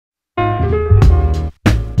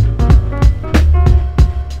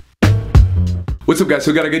What's up, guys?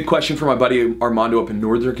 So we got a good question from my buddy Armando up in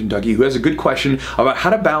Northern Kentucky, who has a good question about how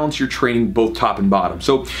to balance your training both top and bottom.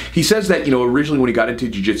 So he says that, originally when he got into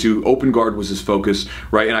jiu-jitsu, open guard was his focus,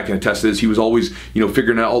 right? And I can attest to this. He was always,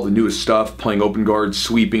 figuring out all the newest stuff, playing open guard,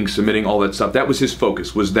 sweeping, submitting, all that stuff. That was his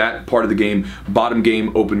focus, was that part of the game, bottom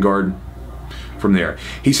game, open guard. From there.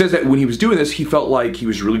 He says that when he was doing this, he felt like he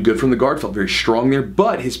was really good from the guard, felt very strong there,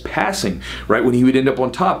 but his passing, right, when he would end up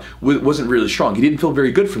on top, wasn't really strong. He didn't feel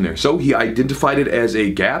very good from there. So he identified it as a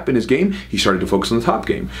gap in his game. He started to focus on the top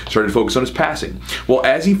game, started to focus on his passing. Well,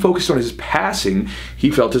 as he focused on his passing, he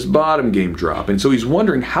felt his bottom game drop. And so he's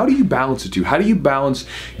wondering, how do you balance the two? How do you balance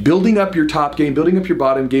building up your top game, building up your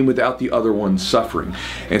bottom game without the other one suffering?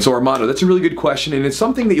 And so Armando, that's a really good question, and it's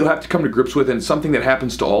something that you'll have to come to grips with, and it's something that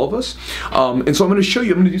happens to all of us. And so I'm going to show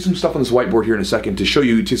you, I'm going to do some stuff on this whiteboard here in a second to show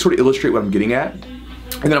you, to sort of illustrate what I'm getting at.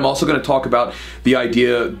 And then I'm also going to talk about the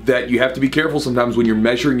idea that you have to be careful sometimes when you're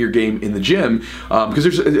measuring your game in the gym, because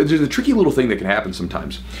there's a tricky little thing that can happen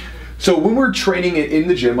sometimes. So when we're training in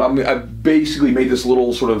the gym, I've basically made this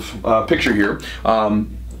little sort of picture here,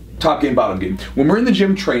 top game, bottom game. When we're in the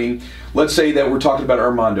gym training, let's say that we're talking about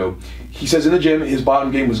Armando. He says in the gym his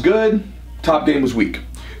bottom game was good, top game was weak.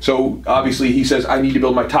 So obviously he says, I need to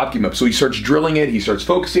build my top game up. So he starts drilling it, he starts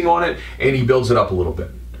focusing on it, and he builds it up a little bit.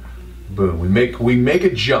 Boom, we make a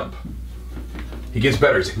jump. He gets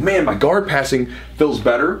better. He's like, man, my guard passing feels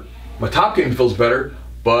better, my top game feels better,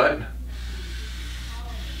 but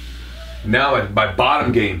now my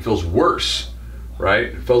bottom game feels worse, right?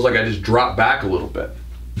 It feels like I just dropped back a little bit.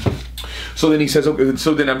 So then he says, okay,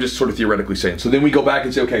 so then I'm just sort of theoretically saying, so then we go back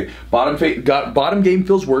and say, okay, bottom game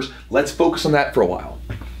feels worse, let's focus on that for a while.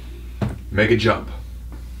 Make a jump.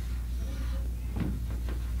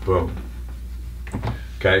 Boom.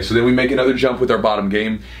 Okay, so then we make another jump with our bottom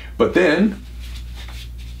game, but then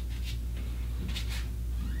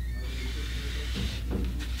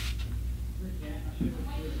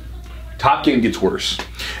top game gets worse.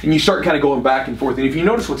 And you start kind of going back and forth, and if you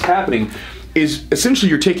notice what's happening is essentially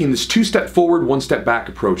you're taking this two-step forward, one-step back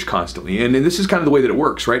approach constantly. And this is kind of the way that it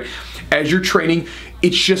works, right? As you're training,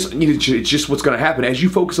 it's just what's going to happen. As you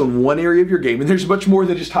focus on one area of your game, and there's much more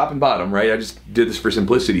than just top and bottom, right? I just did this for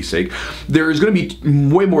simplicity's sake. There is going to be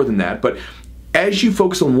way more than that, but as you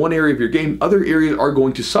focus on one area of your game, other areas are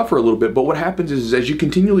going to suffer a little bit, but what happens is as you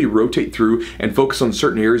continually rotate through and focus on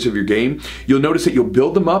certain areas of your game, you'll notice that you'll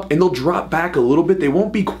build them up and they'll drop back a little bit. They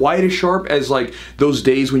won't be quite as sharp as like those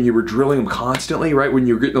days when you were drilling them constantly, right? When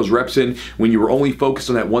you were getting those reps in, when you were only focused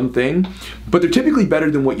on that one thing, but they're typically better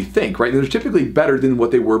than what you think, right? And they're typically better than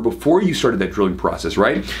what they were before you started that drilling process,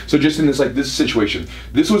 right? So just in this situation,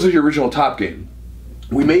 this was your original top game.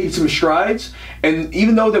 We made some strides, and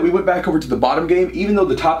even though that we went back over to the bottom game, even though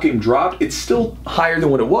the top game dropped, it's still higher than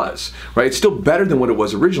what it was, right? It's still better than what it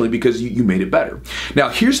was originally because you made it better. Now,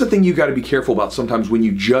 here's the thing you got to be careful about sometimes when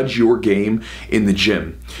you judge your game in the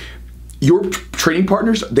gym. Your training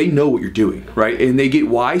partners, they know what you're doing, right? And they get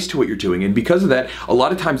wise to what you're doing. And because of that, a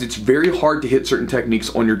lot of times it's very hard to hit certain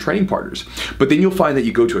techniques on your training partners. But then you'll find that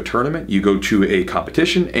you go to a tournament, you go to a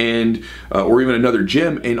competition, and or even another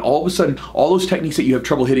gym, and all of a sudden, all those techniques that you have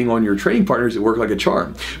trouble hitting on your training partners, it work like a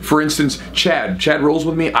charm. For instance, Chad rolls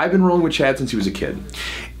with me. I've been rolling with Chad since he was a kid.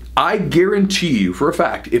 I guarantee you for a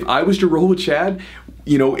fact, if I was to roll with Chad,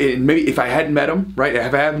 and maybe if I hadn't met him, right,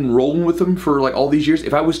 if I hadn't been rolling with him for like all these years,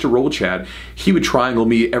 if I was to roll with Chad, he would triangle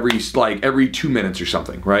me every 2 minutes or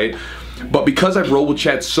something, right? But because I've rolled with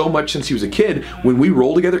Chad so much since he was a kid, when we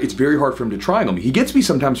roll together, it's very hard for him to triangle me. He gets me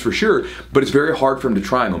sometimes for sure, but it's very hard for him to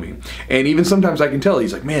triangle me. And even sometimes I can tell,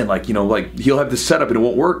 he's like, man, he'll have this setup and it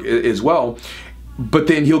won't work as well. But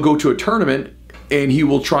then he'll go to a tournament and he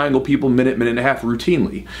will triangle people minute and a half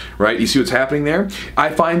routinely, right? You see what's happening there? I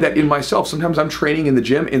find that in myself, sometimes I'm training in the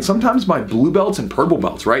gym and sometimes my blue belts and purple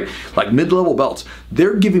belts, right? Like mid-level belts,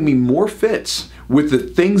 they're giving me more fits with the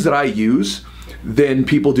things that I use than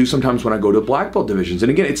people do sometimes when I go to black belt divisions. And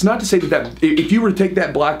again, it's not to say that if you were to take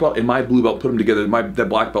that black belt and my blue belt, put them together, that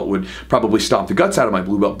black belt would probably stomp the guts out of my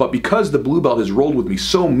blue belt. But because the blue belt has rolled with me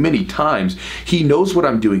so many times, he knows what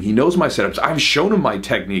I'm doing. He knows my setups. I've shown him my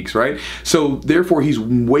techniques, right? So therefore, he's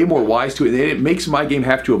way more wise to it. And it makes my game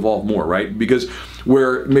have to evolve more, right? Because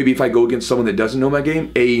where maybe if I go against someone that doesn't know my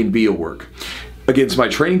game, A and B will work. Against my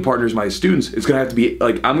training partners, my students, it's gonna have to be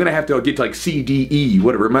like, I'm gonna have to get to like C, D, E,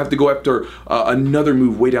 whatever. I'm gonna have to go after another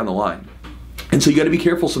move way down the line. And so you gotta be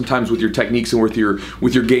careful sometimes with your techniques and with your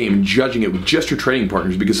game and judging it with just your training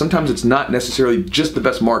partners, because sometimes it's not necessarily just the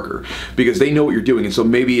best marker because they know what you're doing. And so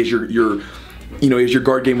maybe as your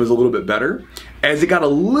guard game was a little bit better, as it got a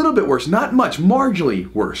little bit worse, not much,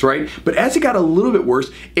 marginally worse, right? But as it got a little bit worse,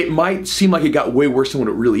 it might seem like it got way worse than what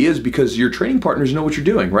it really is because your training partners know what you're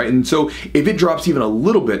doing, right? And so if it drops even a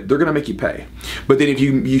little bit, they're gonna make you pay. But then if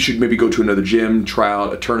you should maybe go to another gym, try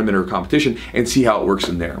out a tournament or a competition and see how it works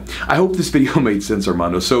in there. I hope this video made sense,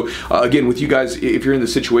 Armando. So again, with you guys, if you're in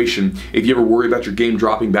this situation, if you ever worry about your game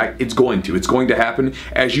dropping back, it's going to happen.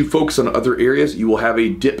 As you focus on other areas, you will have a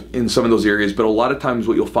dip in some of those areas, but a lot of times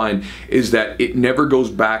what you'll find is that it never goes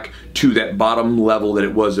back to that bottom level that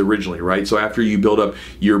it was originally, right? So after you build up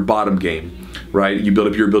your bottom game, right, you build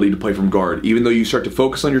up your ability to play from guard, even though you start to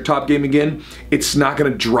focus on your top game again, it's not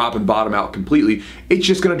going to drop and bottom out completely. It's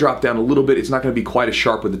just going to drop down a little bit. It's not going to be quite as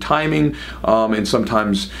sharp with the timing and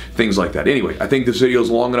sometimes things like that. Anyway, I think this video is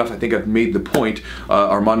long enough. I think I've made the point.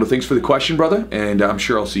 Armando, thanks for the question, brother, and I'm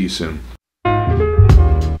sure I'll see you soon.